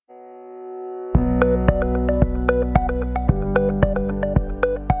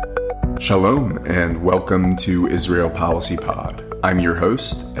Shalom and welcome to Israel Policy Pod. I'm your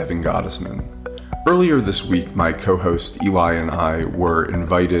host, Evan Gottesman. Earlier this week, my co-host Eli and I were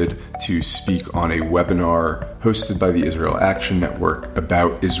invited to speak on a webinar hosted by the Israel Action Network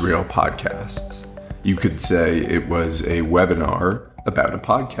about Israel podcasts. You could say it was a webinar about a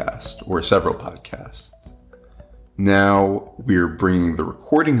podcast or several podcasts. Now we're bringing the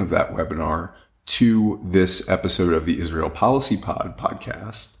recording of that webinar to this episode of the Israel Policy Pod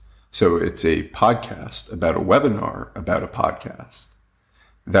podcast. So it's a podcast about a webinar about a podcast.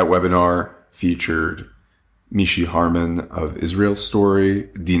 That webinar featured Mishi Harman of Israel Story,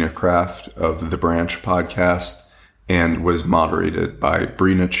 Dina Kraft of The Branch podcast, and was moderated by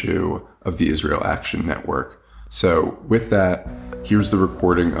Brina Chu of the Israel Action Network. So with that, here's the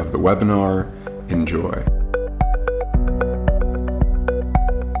recording of the webinar. Enjoy.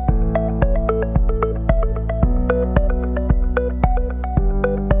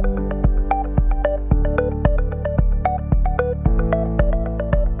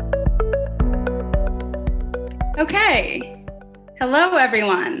 Okay. Hello,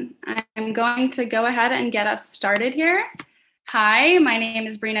 everyone. I'm going to go ahead and get us started here. Hi, my name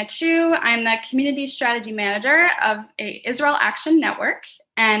is Brina Chu. I'm the Community Strategy Manager of Israel Action Network,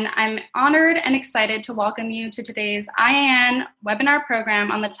 and I'm honored and excited to welcome you to today's IAN webinar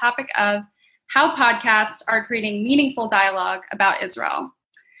program on the topic of how podcasts are creating meaningful dialogue about Israel.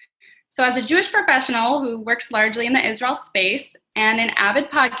 So as a Jewish professional who works largely in the Israel space and an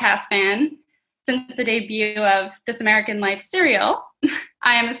avid podcast fan, since the debut of This American Life serial,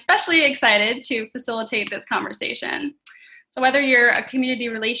 I am especially excited to facilitate this conversation. So whether you're a community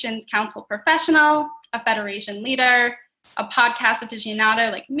relations council professional, a federation leader, a podcast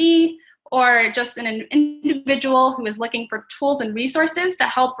aficionado like me, or just an individual who is looking for tools and resources to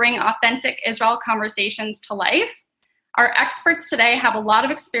help bring authentic Israel conversations to life, our experts today have a lot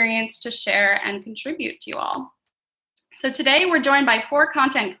of experience to share and contribute to you all. So today we're joined by 4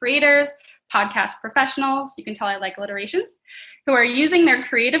 content creators, podcast professionals, you can tell I like alliterations, who are using their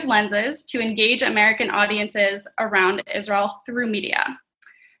creative lenses to engage American audiences around Israel through media.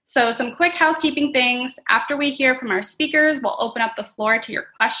 So some quick housekeeping things. After we hear from our speakers, we'll open up the floor to your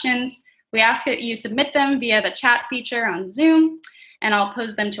questions. We ask that you submit them via the chat feature on Zoom, and I'll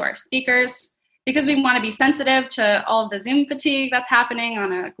pose them to our speakers. Because we want to be sensitive to all of the Zoom fatigue that's happening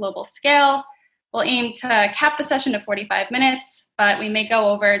on a global scale, we'll aim to cap the session to 45 minutes, but we may go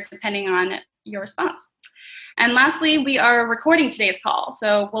over depending on your response. And lastly, we are recording today's call.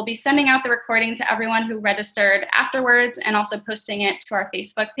 So we'll be sending out the recording to everyone who registered afterwards and also posting it to our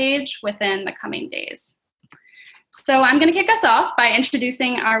Facebook page within the coming days. So I'm going to kick us off by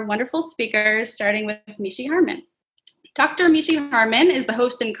introducing our wonderful speakers, starting with Mishi Harman. Dr. Mishi Harman is the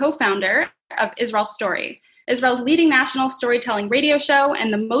host and co-founder of Israel Story, Israel's leading national storytelling radio show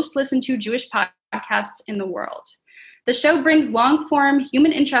and the most listened to Jewish podcast in the world. The show brings long-form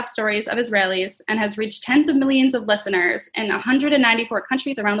human interest stories of Israelis and has reached tens of millions of listeners in 194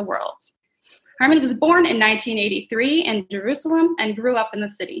 countries around the world. Harman was born in 1983 in Jerusalem and grew up in the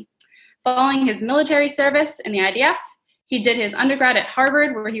city. Following his military service in the IDF, he did his undergrad at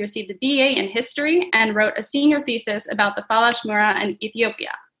Harvard, where he received a BA in history and wrote a senior thesis about the Falash Mura in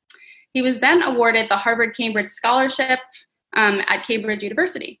Ethiopia. He was then awarded the Harvard-Cambridge Scholarship at Cambridge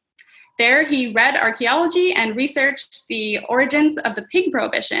University. There, he read archaeology and researched the origins of the pig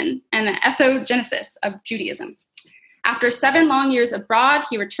prohibition and the ethnogenesis of Judaism. After 7 long years abroad,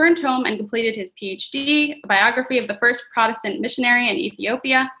 he returned home and completed his PhD, a biography of the first Protestant missionary in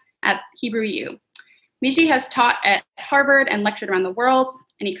Ethiopia at Hebrew U. Mishi has taught at Harvard and lectured around the world,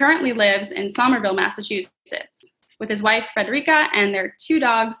 and he currently lives in Somerville, Massachusetts, with his wife, Frederica, and their 2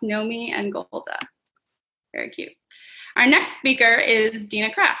 dogs, Nomi and Golda. Very cute. Our next speaker is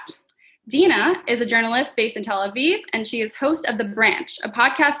Dina Kraft. Dina is a journalist based in Tel Aviv, and she is host of The Branch, a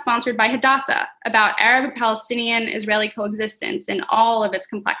podcast sponsored by Hadassah about Arab-Palestinian-Israeli coexistence in all of its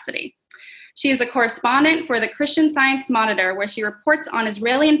complexity. She is a correspondent for the Christian Science Monitor, where she reports on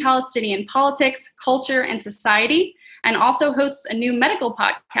Israeli and Palestinian politics, culture, and society, and also hosts a new medical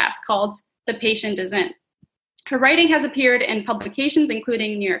podcast called The Patient Is In. Her writing has appeared in publications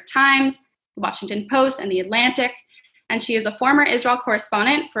including New York Times, The Washington Post, and The Atlantic, and she is a former Israel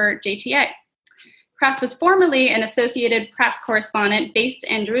correspondent for JTA. Kraft was formerly an Associated Press correspondent based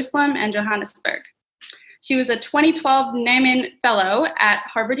in Jerusalem and Johannesburg. She was a 2012 Nieman Fellow at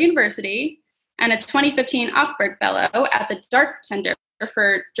Harvard University and a 2015 Offberg Fellow at the Dart Center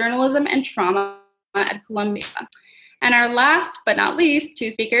for Journalism and Trauma at Columbia. And our last but not least 2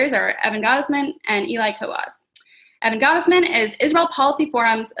 speakers are Evan Gottesman and Eli Kowaz. Evan Gottesman is Israel Policy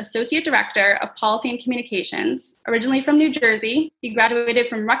Forum's Associate Director of Policy and Communications. Originally from New Jersey, he graduated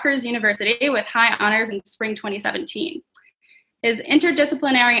from Rutgers University with high honors in spring 2017. His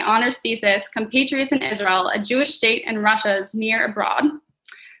interdisciplinary honors thesis, Compatriots in Israel, a Jewish State and Russia's Near Abroad,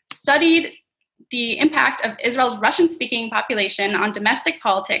 studied the impact of Israel's Russian-speaking population on domestic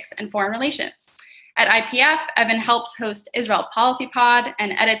politics and foreign relations. At IPF, Evan helps host Israel Policy Pod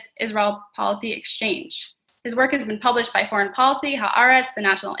and edits Israel Policy Exchange. His work has been published by Foreign Policy, Haaretz, The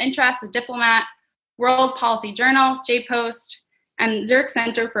National Interest, The Diplomat, World Policy Journal, JPost, and Zurich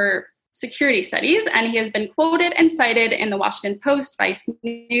Center for Security Studies, and he has been quoted and cited in the Washington Post, Vice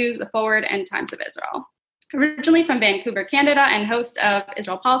News, The Forward, and Times of Israel. Originally from Vancouver, Canada, and host of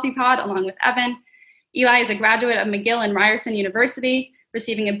Israel Policy Pod along with Evan, Eli is a graduate of McGill and Ryerson University,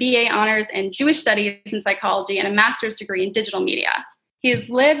 receiving a BA honors in Jewish Studies and Psychology and a master's degree in digital media. He has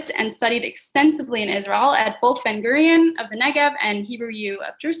lived and studied extensively in Israel at both Ben Gurion of the Negev and Hebrew U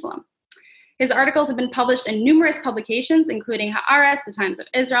of Jerusalem. His articles have been published in numerous publications, including Haaretz, The Times of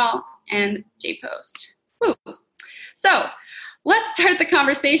Israel, and JPost. Woo. So let's start the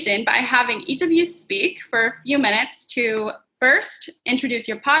conversation by having each of you speak for a few minutes to first introduce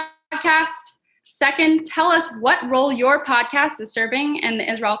your podcast. Second, tell us what role your podcast is serving in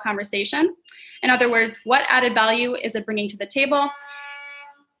the Israel conversation. In other words, what added value is it bringing to the table?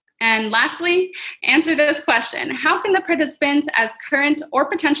 And lastly, answer this question. How can the participants, as current or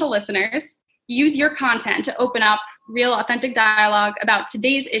potential listeners, use your content to open up real, authentic dialogue about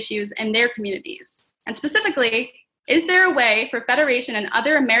today's issues in their communities? And specifically, is there a way for Federation and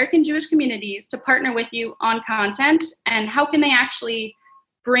other American Jewish communities to partner with you on content? And how can they actually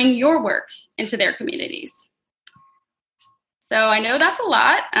bring your work into their communities? So I know that's a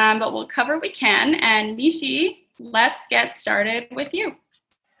lot, but we'll cover what we can. And Mishi, let's get started with you.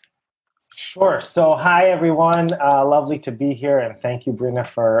 Sure. So hi, everyone. Lovely to be here. And thank you, Brina,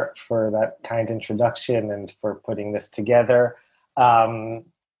 for that kind introduction and for putting this together.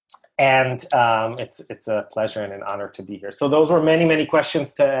 It's a pleasure and an honor to be here. So those were many, many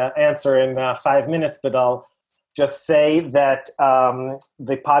questions to answer in 5 minutes, but I'll just say that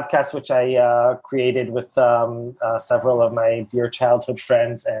the podcast, which I created with several of my dear childhood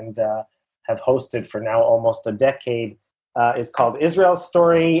friends and have hosted for now almost a decade, is called Israel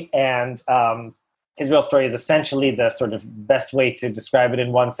Story. And Israel Story is essentially the sort of best way to describe it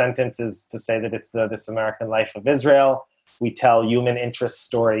in one sentence is to say that it's This American Life of Israel. We tell human interest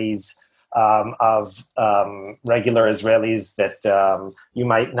stories of regular Israelis that you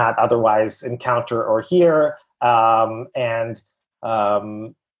might not otherwise encounter or hear, and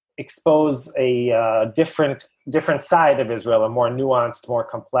expose a different side of Israel, a more nuanced, more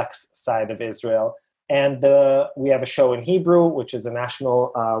complex side of Israel. And we have a show in Hebrew, which is a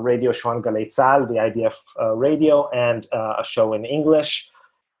national radio show on Galei Tzahal, the IDF radio, and a show in English,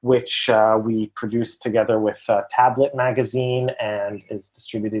 which we produced together with Tablet Magazine and is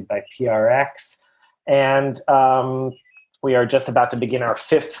distributed by PRX. And we are just about to begin our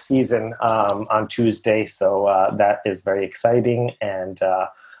 5th season on Tuesday, so that is very exciting. And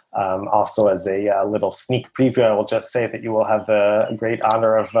also as a little sneak preview, I will just say that you will have the great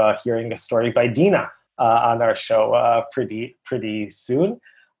honor of hearing a story by Dina on our show pretty soon.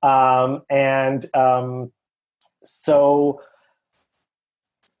 So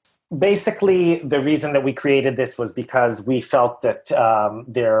basically, the reason that we created this was because we felt that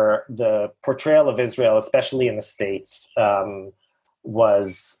the portrayal of Israel, especially in the States,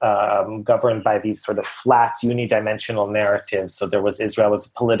 was governed by these sort of flat, unidimensional narratives. So there was Israel as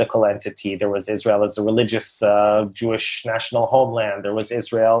a political entity. There was Israel as a religious Jewish national homeland. There was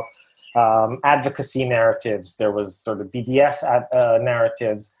Israel advocacy narratives. There was sort of BDS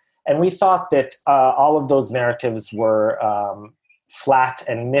narratives. And we thought that all of those narratives were flat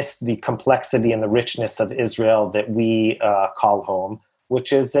and missed the complexity and the richness of Israel that we call home,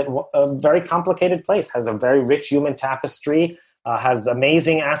 which is a very complicated place, has a very rich human tapestry, has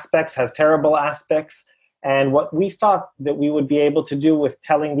amazing aspects, has terrible aspects. And what we thought that we would be able to do with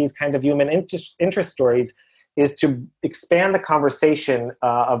telling these kind of human interest stories is to expand the conversation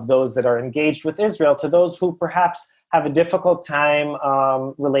of those that are engaged with Israel to those who perhaps have a difficult time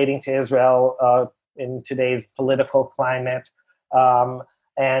relating to Israel in today's political climate,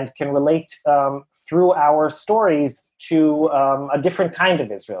 and can relate through our stories to a different kind of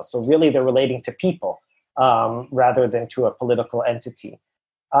Israel. So really they're relating to people rather than to a political entity.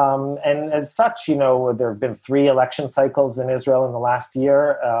 And as such, there have been 3 election cycles in Israel in the last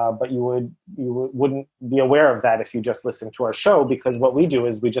year, but you wouldn't be aware of that if you just listened to our show, because what we do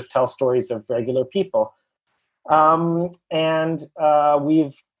is we just tell stories of regular people. And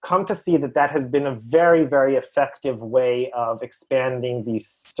we've come to see that has been a very, very effective way of expanding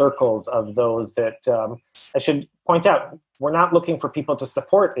these circles of those that, I should point out, we're not looking for people to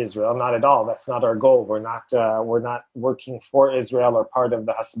support Israel, not at all. That's not our goal. We're not working for Israel or part of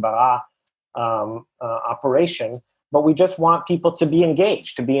the Hasbara operation, but we just want people to be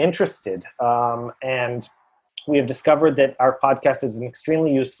engaged, to be interested. And we have discovered that our podcast is an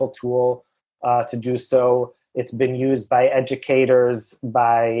extremely useful tool to do so. It's been used by educators,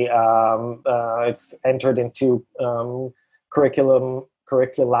 it's entered into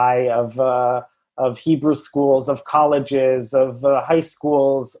curriculi of Hebrew schools, of colleges, of high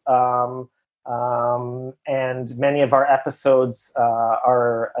schools, and many of our episodes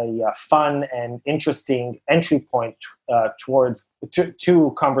are a fun and interesting entry point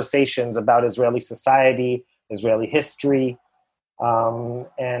to conversations about Israeli society, Israeli history,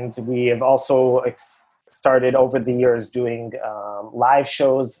 and we have also started over the years doing live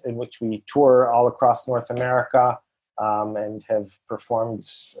shows in which we tour all across North America and have performed,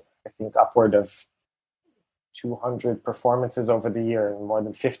 I think, upward of 200 performances over the year in more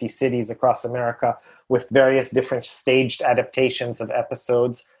than 50 cities across America with various different staged adaptations of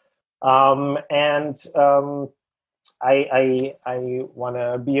episodes. I want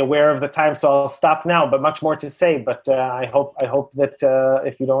to be aware of the time, so I'll stop now, but much more to say. But I hope that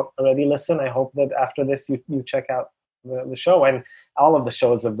if you don't already listen, I hope that after this you check out the show and all of the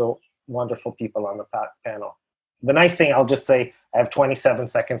shows of the wonderful people on the panel. The nice thing, I'll just say, I have 27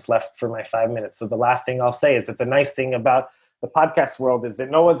 seconds left for my 5 minutes. So the last thing I'll say is that the nice thing about the podcast world is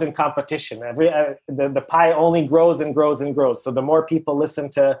that no one's in competition. The pie only grows and grows and grows. So the more people listen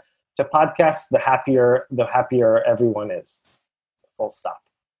to podcasts, the happier everyone is. Full stop.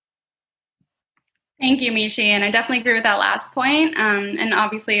 Thank you, Mishi. And I definitely agree with that last point. And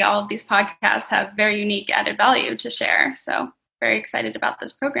obviously all of these podcasts have very unique added value to share. So very excited about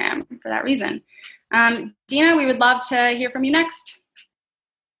this program for that reason. Dina, we would love to hear from you next.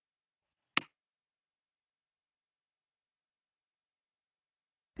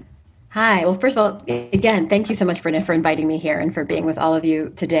 Hi. Well, first of all, again, thank you so much, Brina, for inviting me here and for being with all of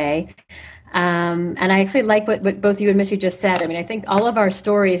you today. And I actually like what both you and Mishi just said. I mean, I think all of our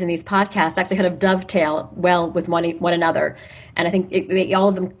stories in these podcasts actually kind of dovetail well with one another. And I think all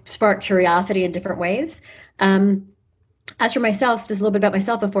of them spark curiosity in different ways. As for myself, just a little bit about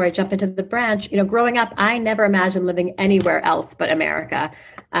myself before I jump into the branch, growing up, I never imagined living anywhere else but America.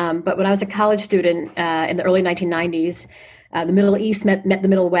 But when I was a college student in the early 1990s, the Middle East met the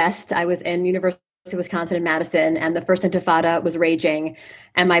Middle West. I was in University of Wisconsin in Madison, and the first Intifada was raging.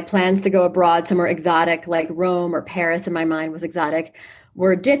 And my plans to go abroad somewhere exotic like Rome or Paris, in my mind was exotic,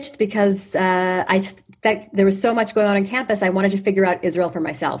 were ditched because there was so much going on campus. I wanted to figure out Israel for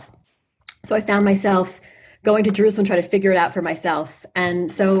myself. So I found myself going to Jerusalem, trying to figure it out for myself.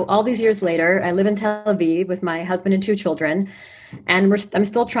 And so all these years later, I live in Tel Aviv with my husband and 2 children, and I'm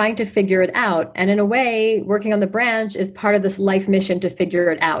still trying to figure it out. And in a way, working on the branch is part of this life mission to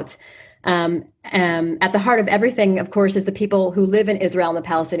figure it out. At the heart of everything, of course, is the people who live in Israel and the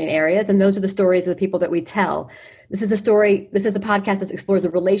Palestinian areas. And those are the stories of the people that we tell. This is a podcast that explores the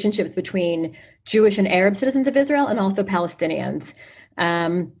relationships between Jewish and Arab citizens of Israel and also Palestinians.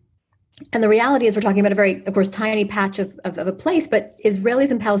 And the reality is we're talking about a very, of course, tiny patch of a place, but Israelis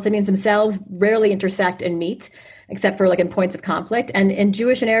and Palestinians themselves rarely intersect and meet, except for like in points of conflict. And in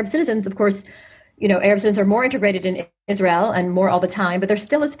Jewish and Arab citizens, of course, Arab citizens are more integrated in Israel and more all the time, but there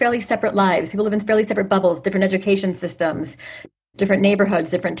still is fairly separate lives. People live in fairly separate bubbles, different education systems, different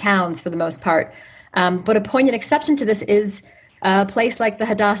neighborhoods, different towns for the most part. But a poignant exception to this is a place like the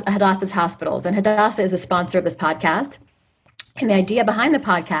Hadassah's hospitals. And Hadassah is the sponsor of this podcast. And the idea behind the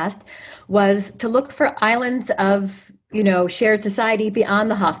podcast was to look for islands of, shared society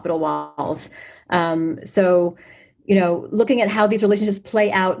beyond the hospital walls. So, looking at how these relationships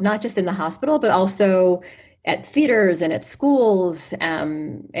play out, not just in the hospital, but also at theaters and at schools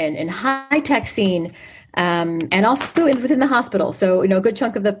and in high-tech scene, and also within the hospital. So, a good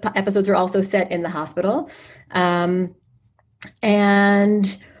chunk of the episodes are also set in the hospital. And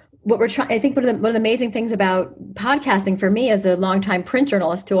what we're trying, I think one of the amazing things about podcasting for me as a longtime print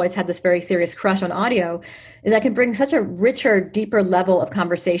journalist who always had this very serious crush on audio is I can bring such a richer, deeper level of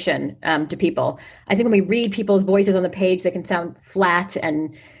conversation to people. I think when we read people's voices on the page, they can sound flat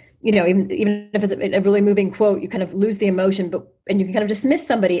and, even if it's a really moving quote, you kind of lose the emotion, and you can kind of dismiss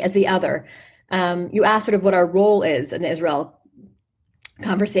somebody as the other. You ask sort of what our role is in the Israel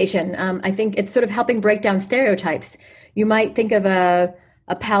conversation. I think it's sort of helping break down stereotypes. You might think of a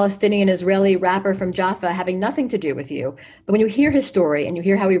a Palestinian Israeli rapper from Jaffa having nothing to do with you. But when you hear his story and you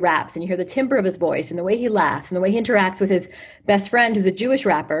hear how he raps and you hear the timbre of his voice and the way he laughs and the way he interacts with his best friend who's a Jewish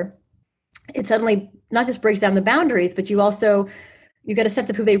rapper, it suddenly not just breaks down the boundaries, but you get a sense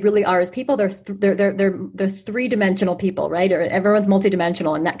of who they really are as people. They're three-dimensional people, right? Or everyone's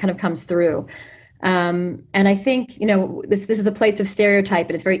multidimensional, and that kind of comes through. And I think, this is a place of stereotype,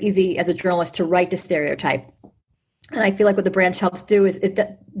 and it's very easy as a journalist to write to stereotype. And I feel like what the branch helps do is in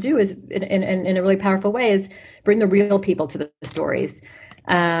a really powerful way is bring the real people to the stories.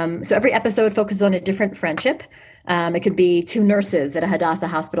 So every episode focuses on a different friendship. It could be two nurses at a Hadassah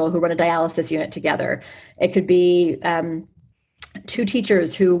hospital who run a dialysis unit together. It could be two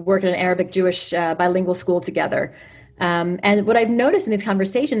teachers who work in an Arabic-Jewish bilingual school together. And what I've noticed in these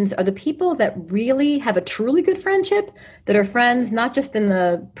conversations are the people that really have a truly good friendship, that are friends, not just in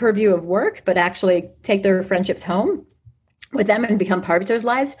the purview of work, but actually take their friendships home with them and become part of each other's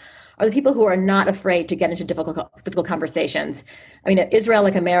lives, are the people who are not afraid to get into difficult conversations. I mean, Israel,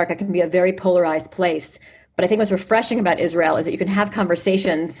 like America, can be a very polarized place. But I think what's refreshing about Israel is that you can have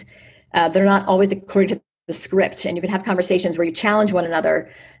conversations that are not always according to the script, and you can have conversations where you challenge one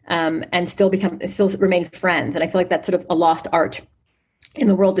another and still remain friends. And I feel like that's sort of a lost art in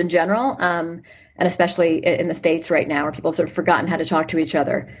the world in general, and especially in the States right now, where people have sort of forgotten how to talk to each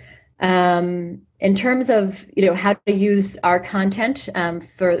other. In terms of how to use our content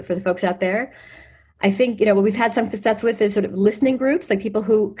for the folks out there, I think what we've had some success with is sort of listening groups, like people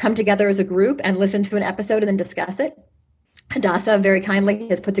who come together as a group and listen to an episode and then discuss it. Hadassah very kindly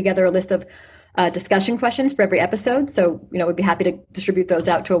has put together a list of discussion questions for every episode. So, we'd be happy to distribute those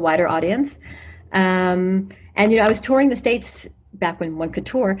out to a wider audience. And, I was touring the States back when one could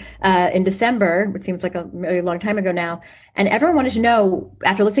tour in December, which seems like a very long time ago now. And everyone wanted to know,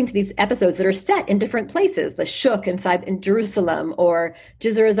 after listening to these episodes that are set in different places, the Shuk in Jerusalem, or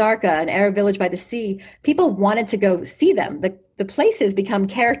Jisr Azarka, an Arab village by the sea, people wanted to go see them. The places become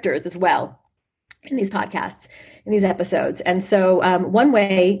characters as well in these podcasts, in these episodes. And so one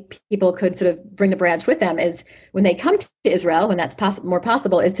way people could sort of bring the branch with them is when they come to Israel, when that's more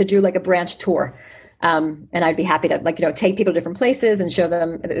possible, is to do like a branch tour. And I'd be happy to take people to different places and show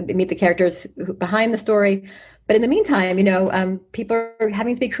them, meet the characters behind the story. But in the meantime, people are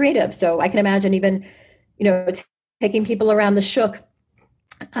having to be creative. So I can imagine even, taking people around the Shuk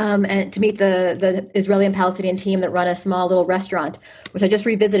and to meet the Israeli and Palestinian team that run a small little restaurant, which I just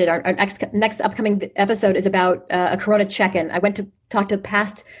revisited. Our next upcoming episode is about a Corona check-in. I went to talk to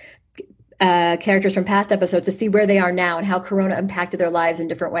past characters from past episodes to see where they are now and how Corona impacted their lives in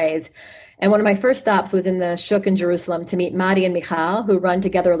different ways. And one of my first stops was in the Shuk in Jerusalem to meet Madi and Michal, who run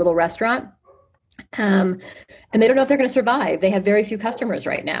together a little restaurant. And they don't know if they're going to survive. They have very few customers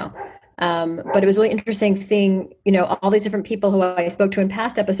right now. But it was really interesting seeing, all these different people who I spoke to in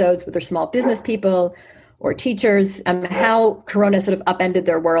past episodes, whether small business people or teachers, how Corona sort of upended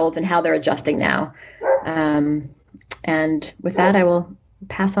their world and how they're adjusting now. And with that, I will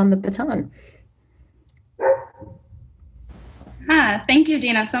pass on the baton. Thank you,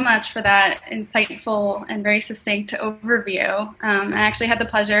 Dina, so much for that insightful and very succinct overview. I actually had the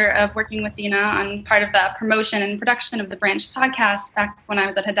pleasure of working with Dina on part of the promotion and production of the Branch podcast back when I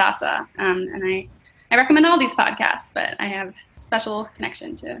was at Hadassah. And I recommend all these podcasts, but I have a special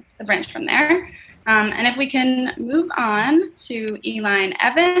connection to the Branch from there. And if we can move on to Eli and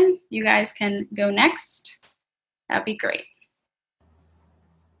Evan, you guys can go next. That'd be great.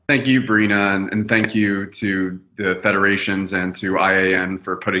 Thank you, Brina, and thank you to the federations and to IAN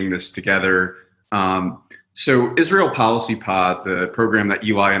for putting this together. So Israel Policy Pod, the program that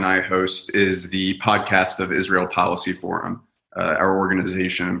Eli and I host, is the podcast of Israel Policy Forum, our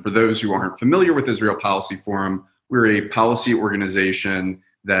organization. For those who aren't familiar with Israel Policy Forum, we're a policy organization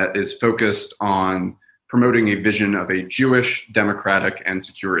that is focused on promoting a vision of a Jewish, democratic, and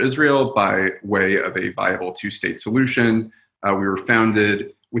secure Israel by way of a viable two-state solution. We were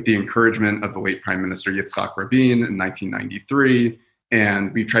founded with the encouragement of the late Prime Minister Yitzhak Rabin in 1993,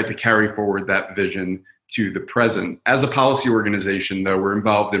 and we've tried to carry forward that vision to the present. As a policy organization, though, we're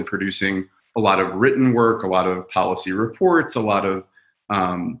involved in producing a lot of written work, a lot of policy reports, a lot of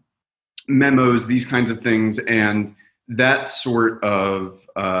memos, these kinds of things, and that sort of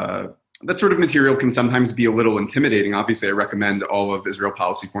material can sometimes be a little intimidating. Obviously, I recommend all of Israel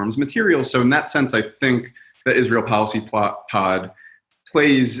Policy Forum's materials. So in that sense, I think that Israel Policy Pod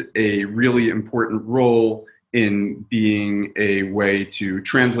plays a really important role in being a way to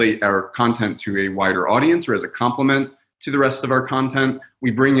translate our content to a wider audience, or as a complement to the rest of our content.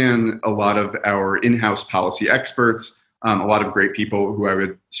 We bring in a lot of our in-house policy experts, a lot of great people who I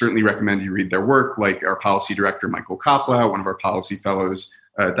would certainly recommend you read their work, like our policy director, Michael Koplow, one of our policy fellows,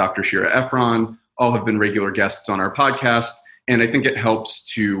 Dr. Shira Efron, all have been regular guests on our podcast. And I think it helps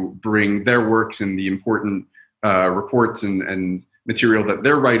to bring their works and the important reports and material that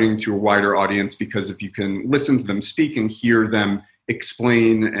they're writing to a wider audience, because if you can listen to them speak and hear them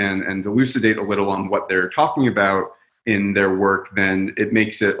explain and elucidate a little on what they're talking about in their work, then it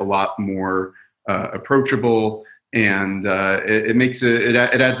makes it a lot more approachable, and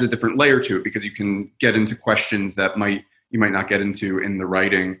it adds a different layer to it, because you can get into questions that you might not get into in the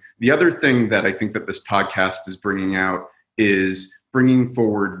writing. The other thing that I think that this podcast is bringing out is bringing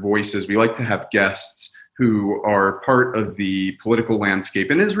forward voices. We like to have guests who are part of the political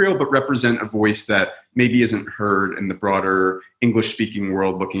landscape in Israel, but represent a voice that maybe isn't heard in the broader English-speaking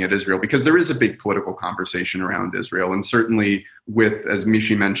world looking at Israel, because there is a big political conversation around Israel. And certainly with, as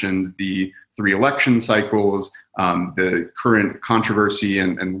Mishi mentioned, the 3 election cycles, the current controversy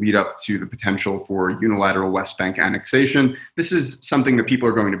and lead up to the potential for unilateral West Bank annexation, this is something that people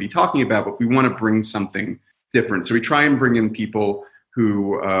are going to be talking about, but we want to bring something different. So we try and bring in people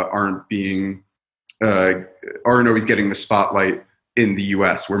who aren't always getting the spotlight in the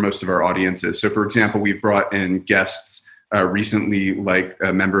US, where most of our audience is. So for example, we've brought in guests recently, like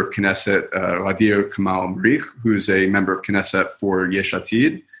a member of Knesset, Radia Kamal Mrich, who's a member of Knesset for Yesh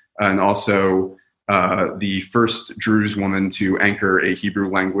Atid, and also the first Druze woman to anchor a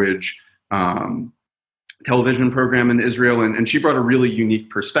Hebrew language television program in Israel. And she brought a really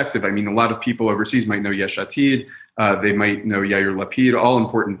unique perspective. I mean, a lot of people overseas might know Yesh Atid, they might know Yair Lapid, all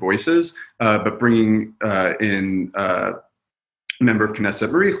important voices, but bringing in a member of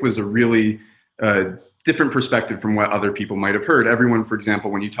Knesset Mrich was a really different perspective from what other people might have heard. Everyone, for example,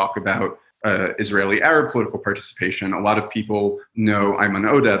 when you talk about Israeli Arab political participation, a lot of people know Ayman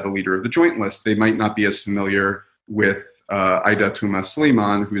Odeh, the leader of the Joint List. They might not be as familiar with Aida Tuma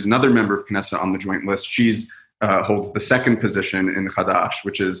Sleiman, who's another member of Knesset on the Joint List. She's holds the second position in Hadash,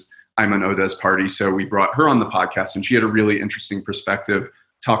 which is Ayman Odeh's party. So we brought her on the podcast, and she had a really interesting perspective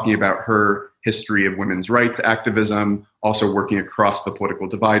talking about her history of women's rights activism, also working across the political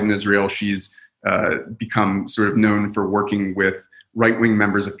divide in Israel. She's become sort of known for working with right-wing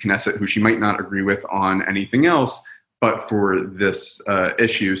members of Knesset who she might not agree with on anything else, but for this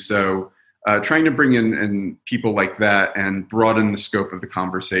issue. So trying to bring in people like that and broaden the scope of the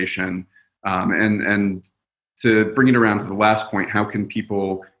conversation, and to bring it around to the last point, how can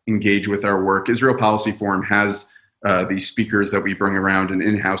people engage with our work? Israel Policy Forum has these speakers that we bring around, and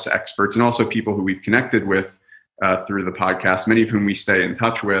in-house experts, and also people who we've connected with through the podcast, many of whom we stay in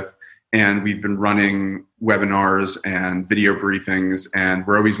touch with. And we've been running webinars and video briefings, and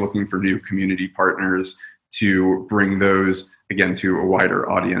we're always looking for new community partners to bring those, again, to a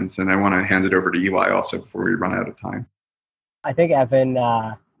wider audience. And I want to hand it over to Eli also before we run out of time. I think, Evan,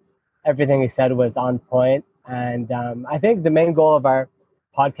 everything he said was on point. And I think the main goal of our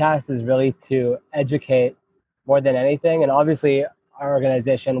podcast is really to educate more than anything. And obviously, our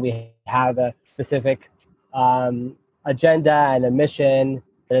organization, we have a specific agenda and a mission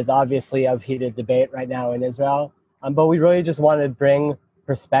that is obviously of heated debate right now in Israel. But we really just want to bring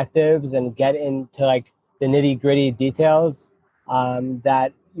perspectives and get into like the nitty gritty details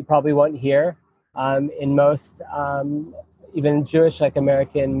that you probably won't hear in most, even Jewish, like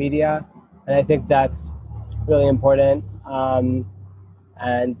American media. And I think that's really important. I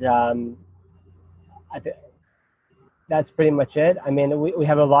think that's pretty much it. I mean, we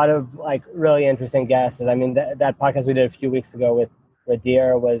have a lot of like really interesting guests. I mean, that podcast we did a few weeks ago with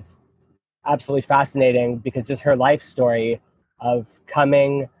Radir was absolutely fascinating, because just her life story of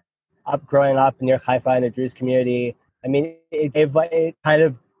coming up, growing up near Haifa in a Druze community. I mean, it kind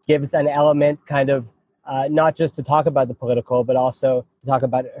of gives an element kind of not just to talk about the political, but also to talk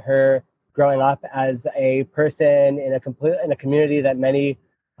about her growing up as a person in a community that many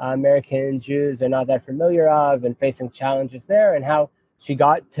American Jews are not that familiar of, and facing challenges there, and how she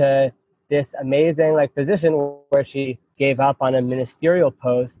got to this amazing like position where she gave up on a ministerial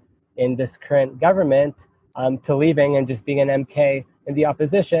post in this current government to leaving and just being an MK in the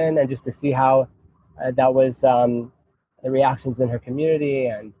opposition, and just to see how that was the reactions in her community.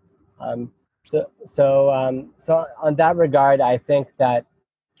 And so on that regard, I think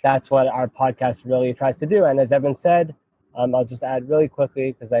that's what our podcast really tries to do. And as Evan said, I'll just add really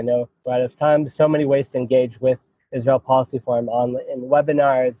quickly, because I know we're out of time, so many ways to engage with Israel Policy Forum in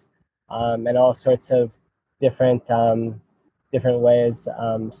webinars and all sorts of different ways.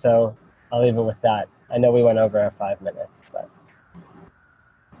 So I'll leave it with that. I know we went over our 5 minutes. So.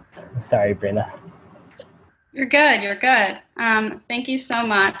 Sorry, Brina. You're good. Thank you so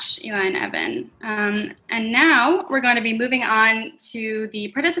much, Eli and Evan. And now we're going to be moving on to the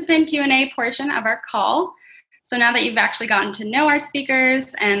participant Q&A portion of our call. So now that you've actually gotten to know our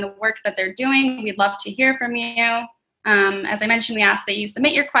speakers and the work that they're doing, we'd love to hear from you. As I mentioned, we ask that you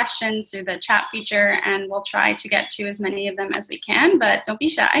submit your questions through the chat feature, and we'll try to get to as many of them as we can, but don't be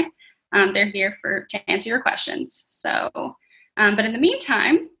shy. They're here to answer your questions. So, but in the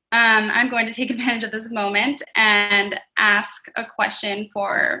meantime, I'm going to take advantage of this moment and ask a question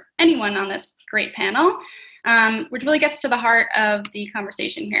for anyone on this great panel, which really gets to the heart of the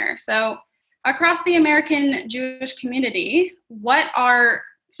conversation here. So across the American Jewish community, what are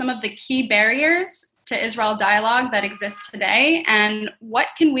some of the key barriers to Israel dialogue that exist today, and what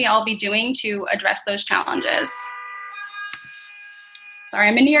can we all be doing to address those challenges? Sorry,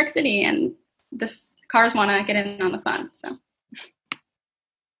 I'm in New York City, and this cars want to get in on the fun, so.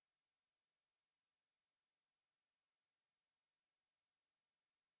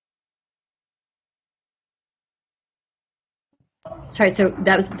 Sorry, so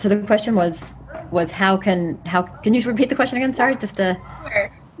the question was how can you repeat the question again? Sorry, just to. Of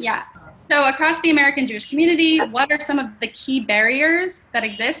course, yeah. So across the American Jewish community, what are some of the key barriers that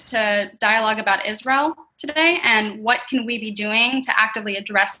exist to dialogue about Israel today, and what can we be doing to actively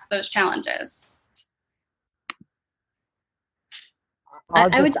address those challenges? Go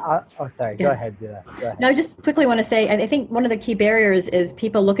ahead, Dina. Go ahead. No, I just quickly want to say, I think one of the key barriers is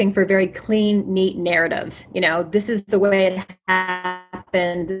people looking for very clean, neat narratives. You know, this is the way it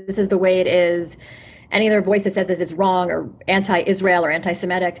happened, this is the way it is. Any other voice that says this is wrong or anti-Israel or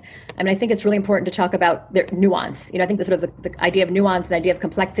anti-Semitic. I mean, I think it's really important to talk about their nuance. You know, I think the sort of the idea of nuance and the idea of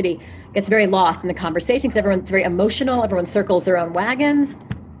complexity gets very lost in the conversation because everyone's very emotional, everyone circles their own wagons.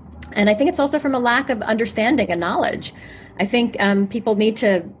 And I think it's also from a lack of understanding and knowledge. I think people need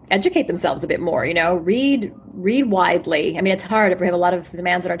to educate themselves a bit more, you know, read widely. I mean, it's hard. We have a lot of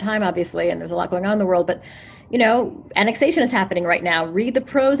demands on our time, obviously, and there's a lot going on in the world, but you know, annexation is happening right now. Read the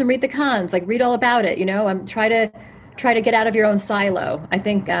pros and read the cons, like read all about it, you know, try to get out of your own silo. I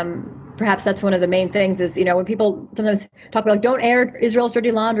think perhaps that's one of the main things is, you know, when people sometimes talk about, like, don't air Israel's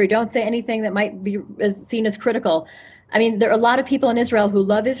dirty laundry, don't say anything that might be seen as critical. I mean, there are a lot of people in Israel who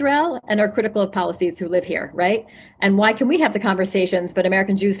love Israel and are critical of policies who live here, right? And why can we have the conversations, but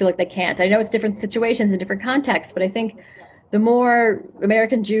American Jews feel like they can't? I know it's different situations and different contexts, but I think the more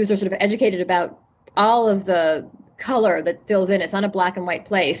American Jews are sort of educated about all of the color that fills in, it's not a black and white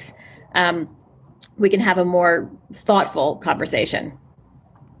place, we can have a more thoughtful conversation.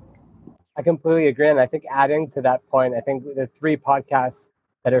 I completely agree. And I think adding to that point, I think the 3 podcasts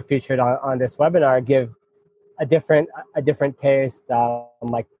that are featured on this webinar give a different taste.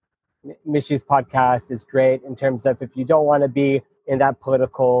 Like Mishy's podcast is great in terms of if you don't want to be in that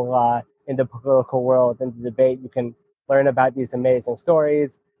political world and the debate, you can learn about these amazing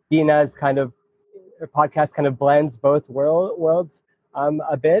stories. Dina's podcast kind of blends both worlds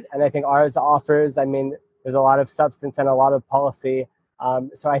a bit, and I think ours offers, I mean, there's a lot of substance and a lot of policy.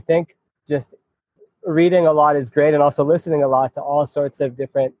 So I think just reading a lot is great, and also listening a lot to all sorts of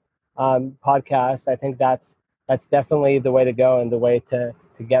different podcasts. I think that's definitely the way to go and the way to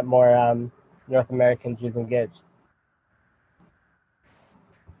get more North American Jews engaged.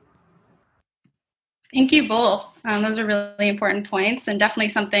 Thank you both. Those are really important points, and definitely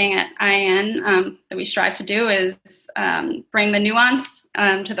something at IAN that we strive to do is bring the nuance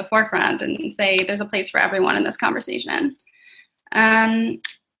to the forefront and say there's a place for everyone in this conversation. Evan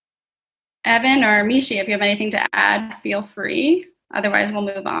or Mishy, if you have anything to add, feel free. Otherwise, we'll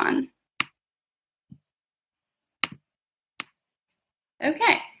move on.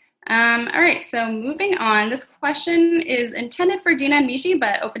 Okay. All right, so moving on. This question is intended for Dina and Mishy,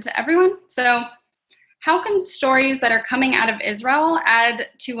 but open to everyone. So, how can stories that are coming out of Israel add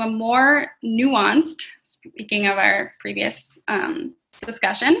to a more nuanced, speaking of our previous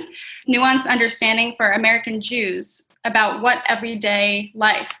discussion, nuanced understanding for American Jews about what everyday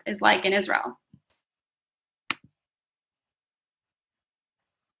life is like in Israel?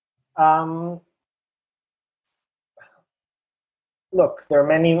 Look, there are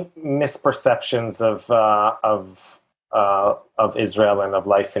many misperceptions of Israel and of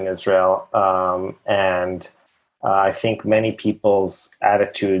life in Israel, and I think many people's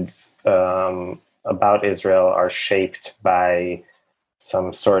attitudes about Israel are shaped by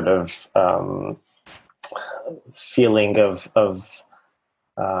some sort of feeling of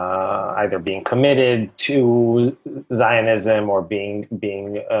either being committed to Zionism or being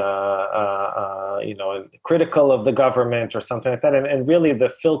critical of the government or something like that, and really the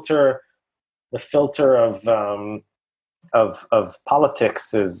filter of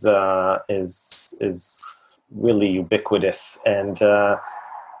politics is really ubiquitous, and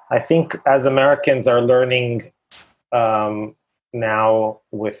I think as Americans are learning now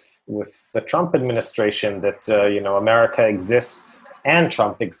with the Trump administration that America exists and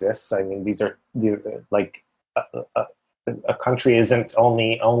Trump exists. I mean, these are like a country isn't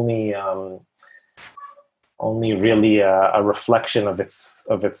only really a reflection of its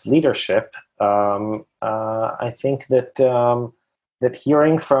leadership. I think that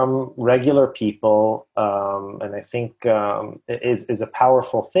hearing from regular people, and I think is a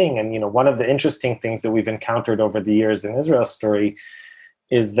powerful thing. And one of the interesting things that we've encountered over the years in Israel's story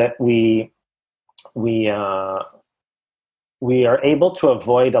is that we are able to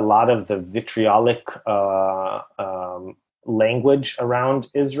avoid a lot of the vitriolic language around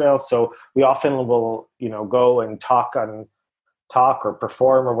Israel. So we often will, go and talk or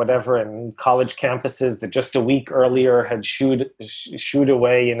perform or whatever in college campuses that just a week earlier had shooed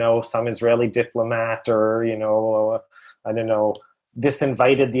away, some Israeli diplomat or, I don't know,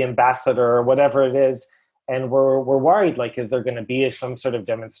 disinvited the ambassador or whatever it is. And we're worried, like, is there going to be some sort of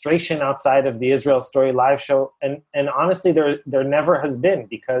demonstration outside of the Israel Story live show? And honestly, there never has been,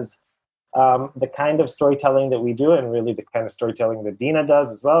 because the kind of storytelling that we do, and really the kind of storytelling that Dina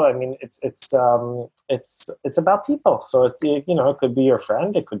does as well, I mean, it's about people. So it could be your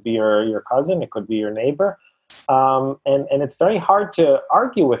friend, it could be your cousin, it could be your neighbor, and it's very hard to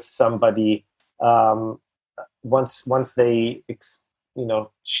argue with somebody once they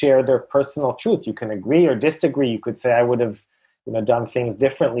share their personal truth. You can agree or disagree. You could say, I would have done things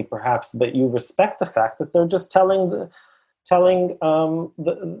differently perhaps, but you respect the fact that they're just telling the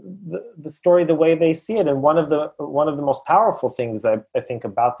story the way they see it. And one of the most powerful things I think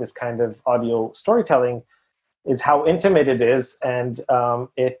about this kind of audio storytelling is how intimate it is, and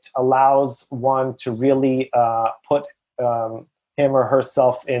it allows one to really put him or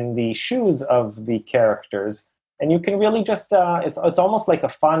herself in the shoes of the characters. And you can really just it's almost like a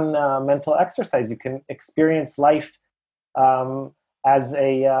fun mental exercise. You can experience life as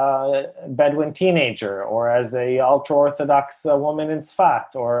a Bedouin teenager, or as a ultra-Orthodox woman in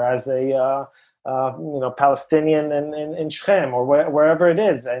Tzfat, or as a Palestinian in Shechem, or wherever it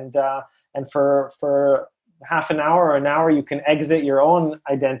is. And for half an hour or an hour, you can exit your own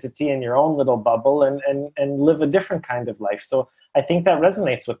identity and your own little bubble and live a different kind of life. So I think that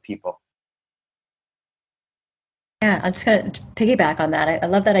resonates with people. Yeah, I'm just going to piggyback on that. I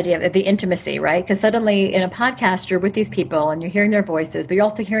love that idea of the intimacy, right? Because suddenly in a podcast, you're with these people and you're hearing their voices, but you're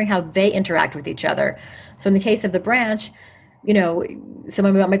also hearing how they interact with each other. So in the case of The Branch,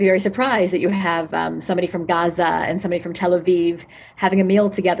 someone might be very surprised that you have somebody from Gaza and somebody from Tel Aviv having a meal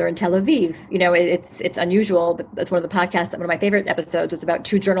together in Tel Aviv. It's unusual, but that's one of the podcasts. One of my favorite episodes was about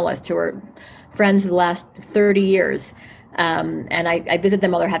two journalists who were friends for the last 30 years. And I visit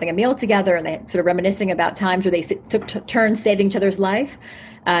them while they're having a meal together, and they sort of reminiscing about times where they took turns saving each other's life.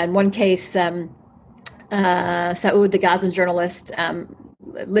 In one case, Saud, the Gazan journalist,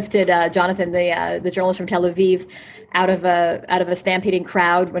 lifted Jonathan, the journalist from Tel Aviv, out of a stampeding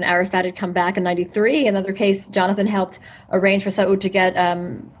crowd when Arafat had come back in '93. In another case, Jonathan helped arrange for Saud to get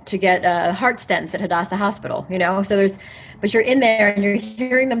heart stents at Hadassah Hospital. So but you're in there and you're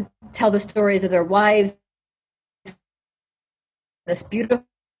hearing them tell the stories of their wives. This beautiful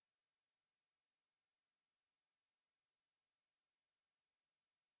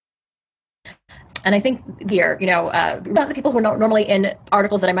and I think here, not the people who are normally in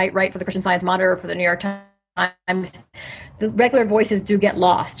articles that I might write for the Christian Science Monitor or for the New York Times, the regular voices do get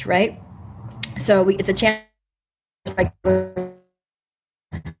lost, right? So it's a chance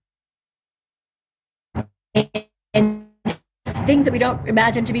and things that we don't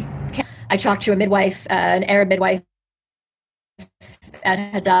imagine to be. I talked to a midwife, an Arab midwife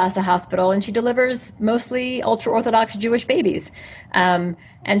at Hadassah Hospital, and she delivers mostly ultra-Orthodox Jewish babies. And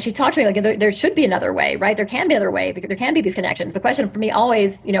she talked to me like there should be another way, right? There can be another way. There can be these connections. The question for me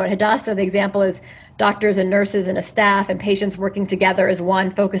always, at Hadassah, the example is doctors and nurses and a staff and patients working together as one,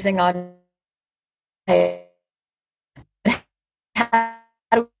 focusing on how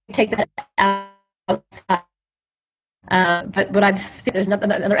do we take that outside. But what I've seen, there's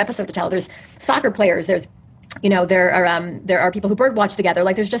another episode to tell. There's soccer players. There's there are people who birdwatch together.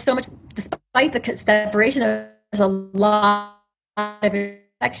 Like, there's just so much, despite the separation, there's a lot of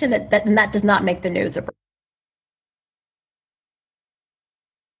affection that does not make the news.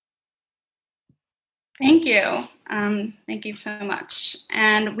 Thank you. Thank you so much.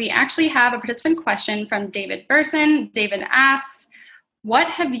 And we actually have a participant question from David Burson. David asks, what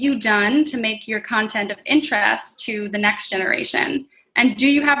have you done to make your content of interest to the next generation? And do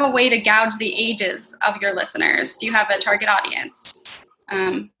you have a way to gauge the ages of your listeners? Do you have a target audience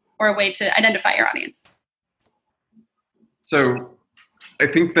or a way to identify your audience? So I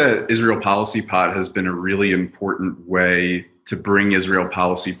think that Israel Policy Pod has been a really important way to bring Israel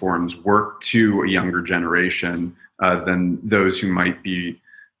Policy Forum's work to a younger generation than those who might be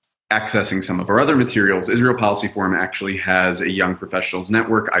accessing some of our other materials. Israel Policy Forum actually has a Young Professionals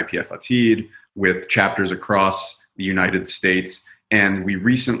Network, IPF Atid, with chapters across the United States. And we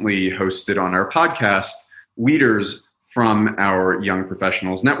recently hosted on our podcast leaders from our Young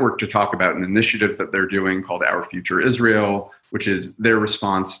Professionals Network to talk about an initiative that they're doing called Our Future Israel, which is their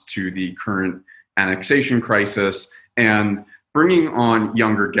response to the current annexation crisis, and bringing on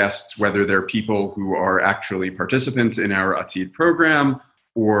younger guests, whether they're people who are actually participants in our Atid program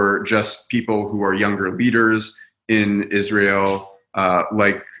or just people who are younger leaders in Israel,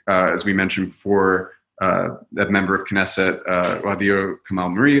 as we mentioned before, that member of Knesset, Wadio Kamal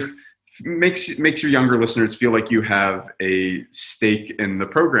Marich, makes your younger listeners feel like you have a stake in the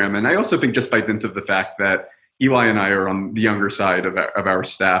program. And I also think just by dint of the fact that Eli and I are on the younger side of our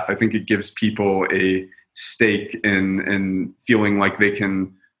staff, I think it gives people a stake in feeling like they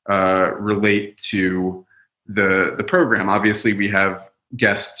can relate to the program. Obviously, we have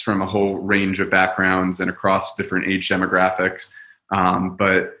guests from a whole range of backgrounds and across different age demographics,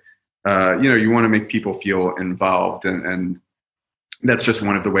 but you want to make people feel involved, and that's just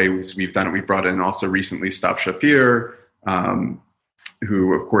one of the ways we've done it. We brought in also recently Stav Shafir,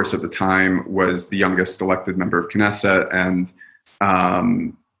 who, of course, at the time was the youngest elected member of Knesset, and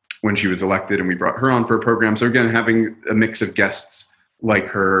when she was elected, and we brought her on for a program. So again, having a mix of guests like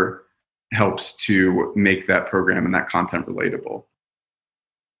her helps to make that program and that content relatable.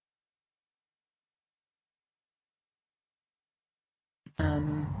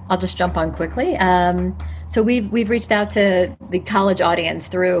 I'll just jump on quickly. So we've reached out to the college audience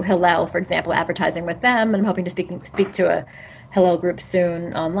through Hillel, for example, advertising with them, and I'm hoping to speak to a Hillel group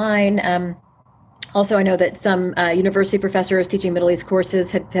soon online. Also, I know that some university professors teaching Middle East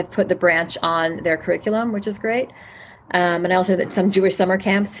courses have put the branch on their curriculum, which is great. And I also know that some Jewish summer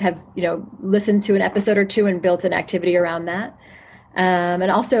camps have, listened to an episode or two and built an activity around that. And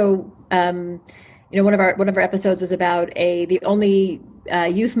also, one of our episodes was about the only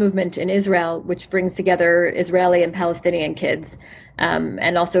youth movement in Israel, which brings together Israeli and Palestinian kids,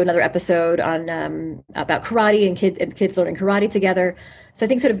 and also another episode on about karate and kids learning karate together. So I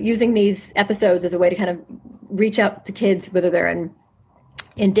think sort of using these episodes as a way to kind of reach out to kids, whether they're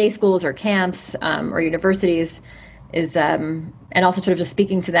in day schools or camps or universities, is and also sort of just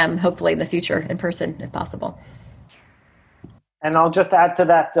speaking to them, hopefully in the future in person, if possible. And I'll just add to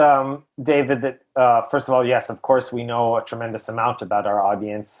that, David, that first of all, yes, of course, we know a tremendous amount about our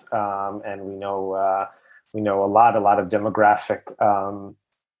audience, and we know a lot of demographic.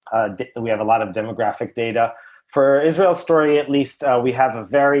 We have a lot of demographic data. For Israel's story, at least, we have a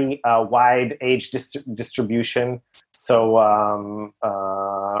very wide age distribution. So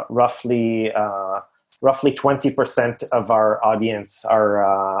roughly 20% of our audience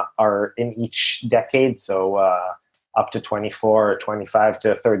are in each decade. So up to 24, 25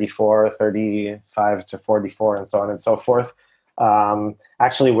 to 34, 35 to 44, and so on and so forth.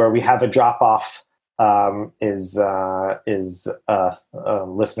 Actually, where we have a drop-off is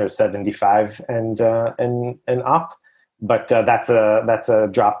listeners 75 and up, but that's a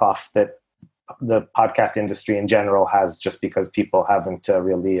drop-off that the podcast industry in general has, just because people haven't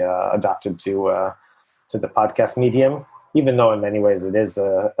really adopted to the podcast medium, even though in many ways it is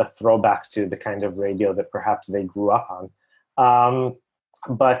a throwback to the kind of radio that perhaps they grew up on.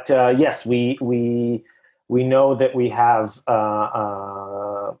 But yes, we know that we have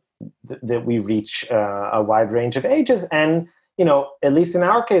that we reach a wide range of ages, and at least in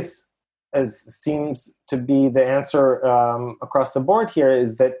our case, as seems to be the answer across the board here,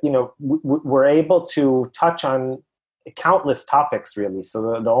 is that we're able to touch on countless topics, really.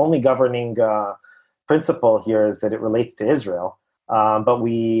 So the only governing principle here is that it relates to Israel, but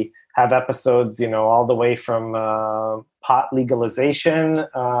we have episodes, all the way from pot legalization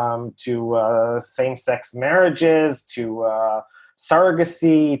to same-sex marriages to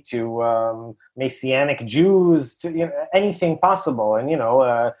surrogacy to Messianic Jews to anything possible, and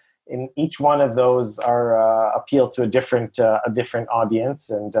in each one of those are appeal to a different audience,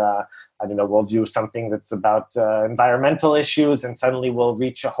 and I don't know, we'll do something that's about environmental issues, and suddenly we'll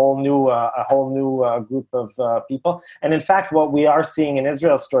reach a whole new group of people. And in fact, what we are seeing in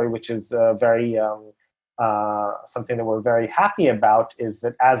Israel's story, which is very something that we're very happy about, is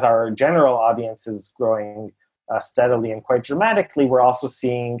that as our general audience is growing steadily and quite dramatically, we're also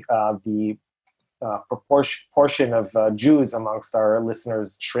seeing the proportion of Jews amongst our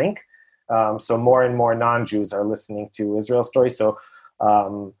listeners shrink. So more and more non-Jews are listening to Israel's story. So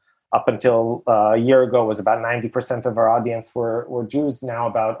up until a year ago, was about 90% of our audience were Jews.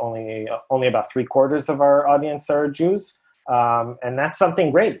 Now only about 3/4 of our audience are Jews. And that's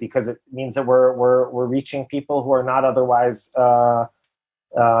something great because it means that we're reaching people who are not otherwise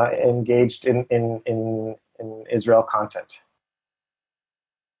engaged in Israel content.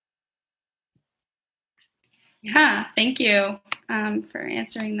 Yeah, thank you for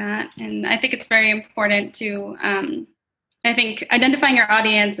answering that. And I think it's very important to, I think, identifying your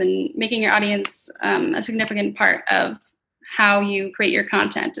audience and making your audience a significant part of how you create your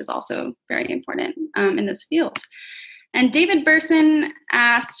content is also very important in this field. And David Burson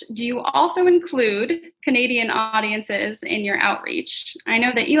asked, do you also include Canadian audiences in your outreach? I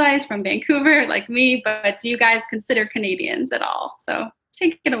know that Eli is from Vancouver, like me, but do you guys consider Canadians at all? So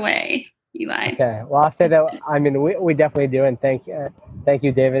take it away, Eli. Okay, well, I'll say that, I mean, we definitely do, and thank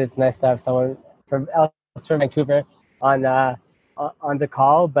you, David. It's nice to have someone from Vancouver on the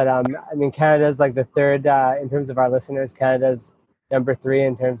call, but I mean, Canada's like the third in terms of our listeners. Canada's number 3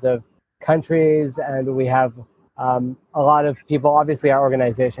 in terms of countries, and we have a lot of people. Obviously, our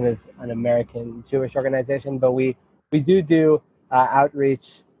organization is an American Jewish organization, but we do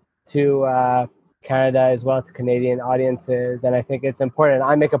outreach to Canada as well, to Canadian audiences, and I think it's important.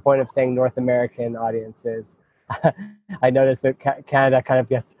 I make a point of saying North American audiences. I notice that Canada kind of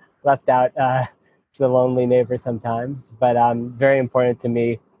gets left out, the lonely neighbor sometimes, but very important to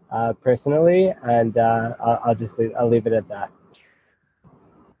me personally, and I'll leave it at that.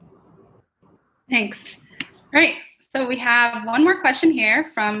 Thanks. All right, so we have one more question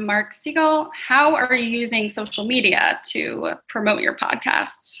here from Mark Siegel. How are you using social media to promote your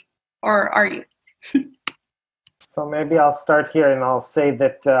podcasts, or are you? So maybe I'll start here, and I'll say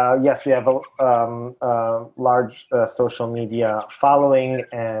that yes, we have a large social media following,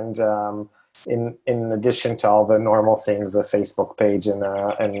 and in addition to all the normal things, a Facebook page and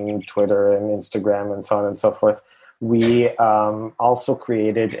Twitter and Instagram and so on and so forth, we also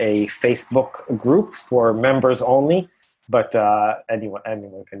created a Facebook group for members only, but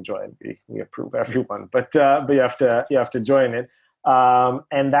anyone can join. We approve everyone, but you have to join it,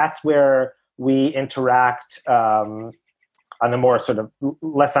 and that's where we interact on a more sort of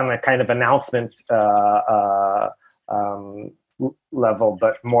less on a kind of announcement level,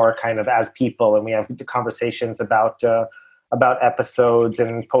 but more kind of as people, and we have conversations about episodes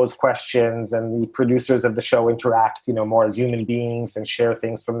and pose questions, and the producers of the show interact, more as human beings and share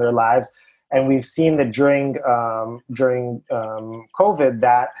things from their lives. And we've seen that during COVID,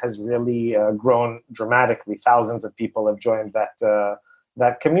 that has really grown dramatically. Thousands of people have joined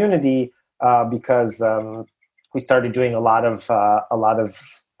that community because we started doing a lot of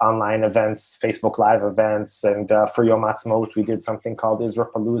online events, Facebook Live events, and for Yom Ha'atzmaut, we did something called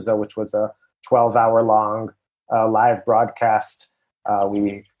Israelpalooza, which was a 12-hour-long live broadcast.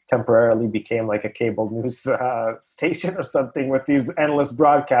 We temporarily became like a cable news station or something with these endless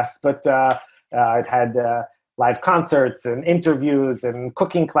broadcasts, but it had live concerts and interviews and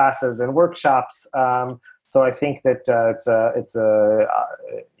cooking classes and workshops. So I think that it's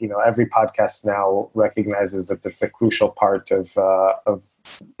every podcast now recognizes that this is a crucial part of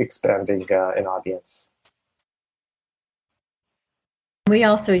expanding an audience. We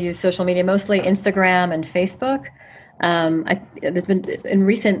also use social media, mostly Instagram and Facebook. There's been in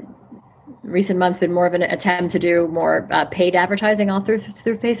recent months been more of an attempt to do more paid advertising all through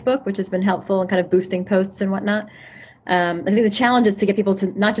Facebook, which has been helpful and kind of boosting posts and whatnot. I think the challenge is to get people to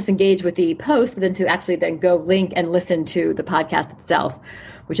not just engage with the post, but then to actually then go link and listen to the podcast itself,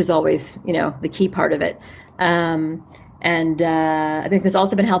 which is always, the key part of it. And I think there's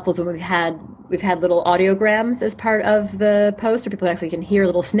also been helpful when we've had little audiograms as part of the post, where people actually can hear a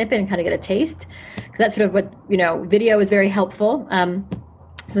little snippet and kind of get a taste. Because that's sort of what, video is very helpful.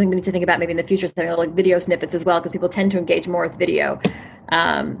 Something we need to think about maybe in the future, something like video snippets as well, because people tend to engage more with video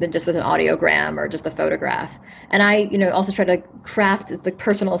than just with an audiogram or just a photograph. And I, also try to craft as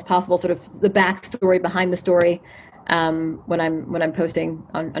personal as possible, sort of the backstory behind the story when I'm posting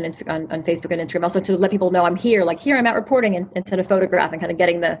on Facebook and Instagram. Also to let people know I'm here, like here I'm out reporting, and instead of photograph, and kind of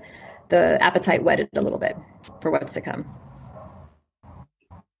getting the appetite whetted a little bit for what's to come.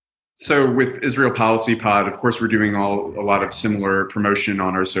 So with Israel Policy Pod, of course, we're doing a lot of similar promotion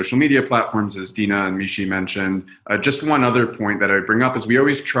on our social media platforms, as Dina and Mishi mentioned. Just one other point that I would bring up is we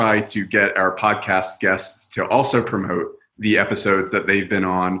always try to get our podcast guests to also promote the episodes that they've been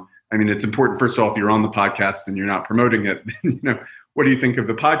on. I mean, it's important, first of all, if you're on the podcast and you're not promoting it, what do you think of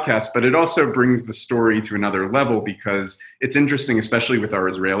the podcast? But it also brings the story to another level, because it's interesting, especially with our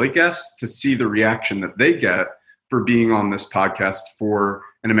Israeli guests, to see the reaction that they get for being on this podcast for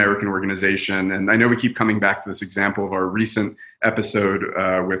an American organization. And I know we keep coming back to this example of our recent episode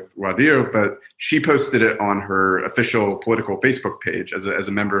with Wadir, but she posted it on her official political Facebook page as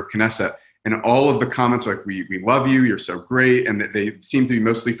a member of Knesset. And all of the comments are like, we love you, you're so great. And they seem to be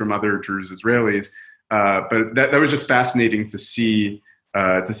mostly from other Druze Israelis. But that was just fascinating to see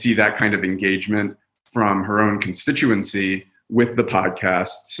that kind of engagement from her own constituency with the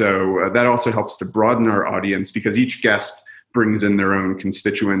podcast. So that also helps to broaden our audience, because each guest brings in their own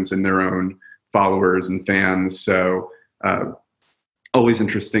constituents and their own followers and fans. So always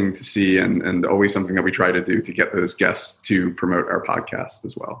interesting to see, and always something that we try to do to get those guests to promote our podcast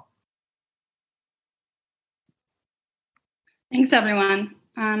as well. Thanks, everyone.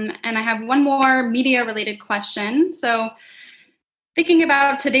 And I have one more media-related question. So thinking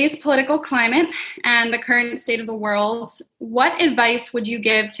about today's political climate and the current state of the world, what advice would you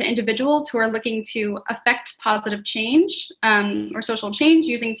give to individuals who are looking to affect positive change or social change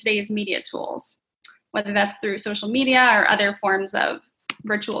using today's media tools, whether that's through social media or other forms of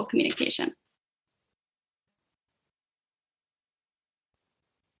virtual communication?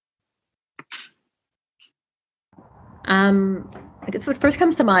 I guess what first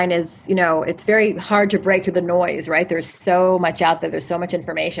comes to mind is, it's very hard to break through the noise, right? There's so much out there. There's so much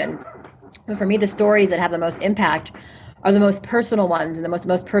information. But for me, the stories that have the most impact are the most personal ones and the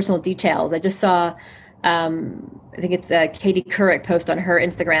most personal details. I just saw, I think it's Katie Couric post on her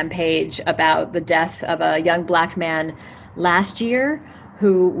Instagram page about the death of a young Black man last year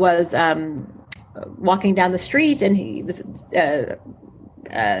who was walking down the street, and he was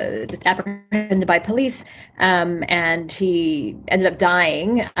apprehended by police, and he ended up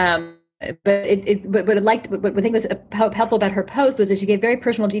dying. But what I think was helpful about her post was that she gave very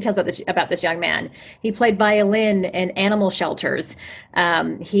personal details about this young man. He played violin in animal shelters.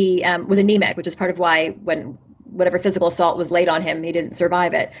 He was anemic, which is part of why when whatever physical assault was laid on him, he didn't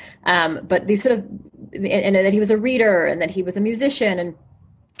survive it. But these sort of, and that he was a reader, and that he was a musician, and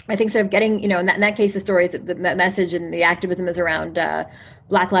I think sort of getting, in that case, the stories, the message and the activism is around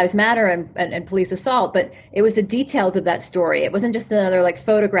Black Lives Matter and police assault, but it was the details of that story. It wasn't just another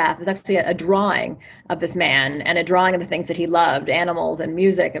photograph. It was actually a drawing of this man, and a drawing of the things that he loved, animals and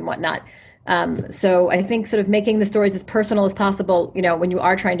music and whatnot. So I think sort of making the stories as personal as possible, when you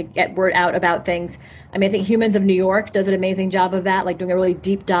are trying to get word out about things. I mean, I think Humans of New York does an amazing job of that, doing a really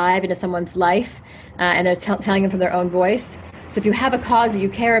deep dive into someone's life, and they're telling them from their own voice. So if you have a cause that you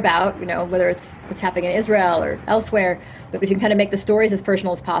care about, whether it's what's happening in Israel or elsewhere, but if you can kind of make the stories as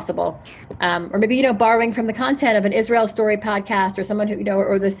personal as possible, or maybe, borrowing from the content of an Israel Story podcast, or someone who,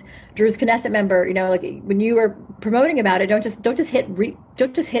 or this Druze Knesset member, when you are promoting about it, don't just hit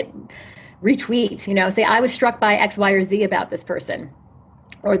retweet, say, I was struck by X, Y, or Z about this person,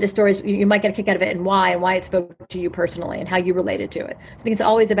 or this story, you might get a kick out of it, and why it spoke to you personally and how you related to it. So I think it's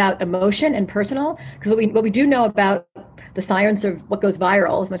always about emotion and personal, because what we do know about the science of what goes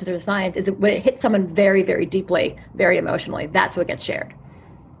viral, as much as there's a science, is that when it hits someone very, very deeply, very emotionally, that's what gets shared.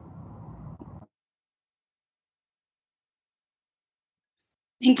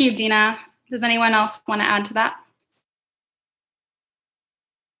 Thank you, Dina. Does anyone else want to add to that?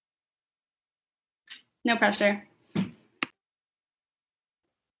 No pressure.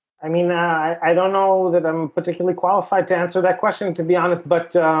 I mean, I don't know that I'm particularly qualified to answer that question, to be honest.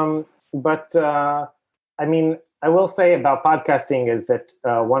 But I mean, I will say about podcasting is that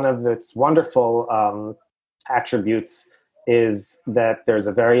one of its wonderful attributes is that there's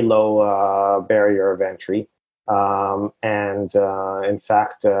a very low barrier of entry. And in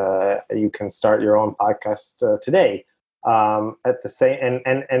fact, you can start your own podcast today. At the same,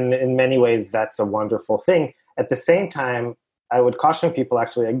 and in many ways, that's a wonderful thing. At the same time, I would caution people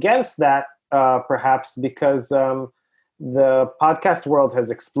actually against that, perhaps because the podcast world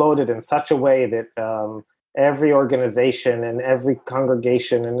has exploded in such a way that every organization and every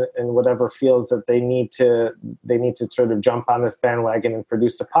congregation and whatever feels that they need to sort of jump on this bandwagon and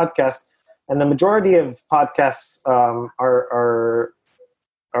produce a podcast. And the majority of podcasts are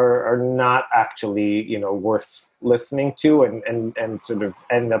not actually worth listening to, and sort of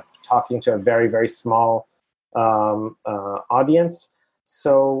end up talking to a very, very small audience.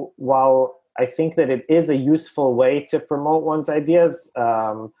 So while I think that it is a useful way to promote one's ideas,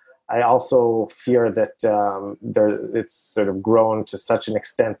 I also fear that it's sort of grown to such an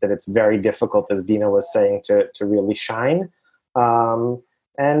extent that it's very difficult, as Dina was saying, to really shine. I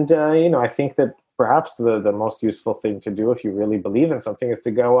think that perhaps the most useful thing to do if you really believe in something is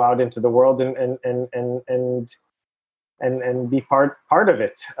to go out into the world and be part of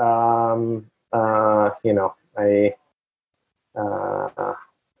it.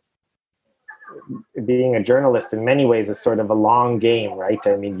 Being a journalist in many ways is sort of a long game, right?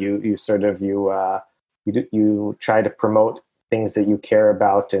 I mean, you try to promote things that you care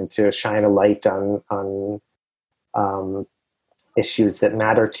about and to shine a light on issues that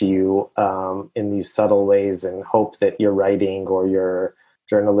matter to you in these subtle ways, and hope that your writing or your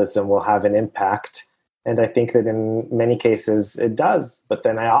journalism will have an impact. And I think that in many cases it does. But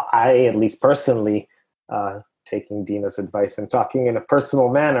then I at least personally, taking Dina's advice and talking in a personal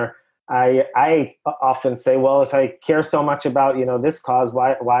manner, I often say, well, if I care so much about, this cause,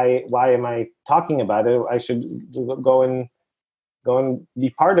 why am I talking about it? I should go and be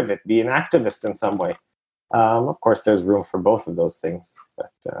part of it, be an activist in some way. Of course, there's room for both of those things.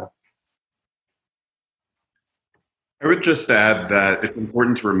 But I would just add that it's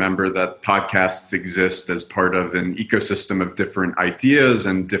important to remember that podcasts exist as part of an ecosystem of different ideas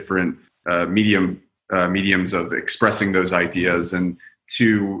and different mediums of expressing those ideas, and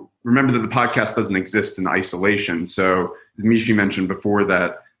to remember that the podcast doesn't exist in isolation. So Mishi mentioned before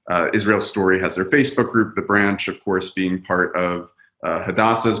that Israel Story has their Facebook group, The Branch, of course, being part of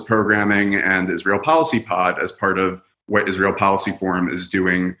Hadassah's programming, and Israel Policy Pod as part of what Israel Policy Forum is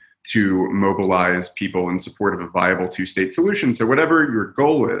doing to mobilize people in support of a viable two-state solution. So whatever your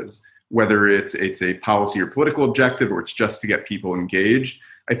goal is, whether it's a policy or political objective, or it's just to get people engaged,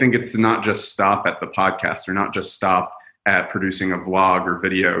 I think it's to not just stop at the podcast, or not just stop at producing a vlog or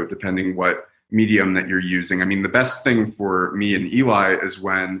video, depending what medium that you're using. I mean, the best thing for me and Eli is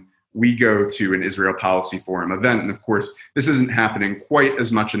when we go to an Israel Policy Forum event. And of course, this isn't happening quite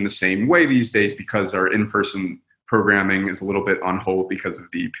as much in the same way these days because our in-person programming is a little bit on hold because of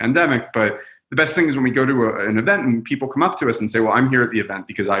the pandemic. But the best thing is when we go to an event and people come up to us and say, well, I'm here at the event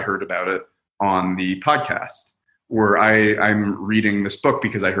because I heard about it on the podcast, or I'm reading this book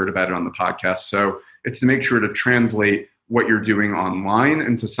because I heard about it on the podcast. So it's to make sure to translate what you're doing online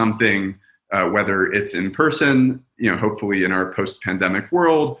into something, whether it's in person, hopefully in our post-pandemic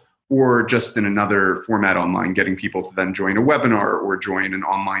world, or just in another format online, getting people to then join a webinar or join an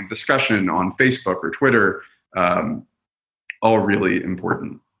online discussion on Facebook or Twitter, all really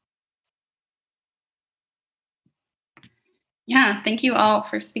important. Yeah, thank you all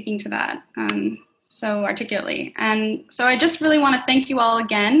for speaking to that so articulately. And so I just really want to thank you all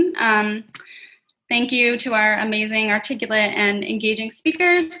again. Thank you to our amazing, articulate, and engaging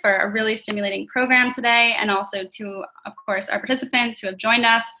speakers for a really stimulating program today, and also to, of course, our participants who have joined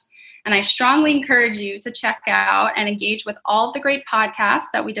us. And I strongly encourage you to check out and engage with all of the great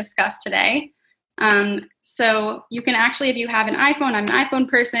podcasts that we discussed today. So you can actually, if you have an iPhone, I'm an iPhone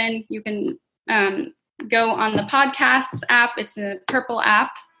person, you can go on the podcasts app. It's a purple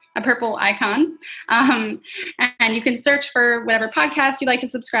app, a purple icon. And you can search for whatever podcast you'd like to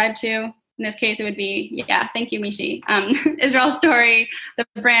subscribe to. In this case, it would be, thank you, Mishi, Israel Story, The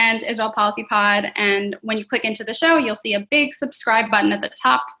Brand, Israel Policy Pod. And when you click into the show, you'll see a big subscribe button at the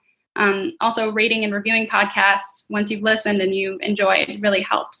top. Also, rating and reviewing podcasts once you've listened and you enjoyed really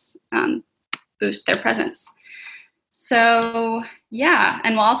helps boost their presence. So,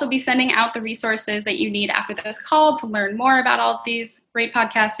 and we'll also be sending out the resources that you need after this call to learn more about all of these great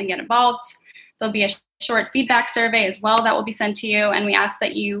podcasts and get involved. There'll be a short feedback survey as well that will be sent to you, and we ask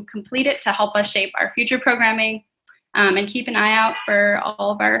that you complete it to help us shape our future programming, and keep an eye out for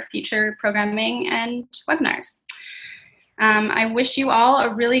all of our future programming and webinars. I wish you all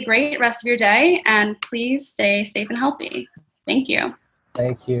a really great rest of your day, and please stay safe and healthy. Thank you.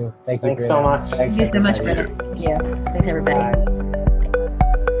 Thank you. Thanks so much. Thank you so much, Brenna. Thank you. Thanks, everybody. Bye.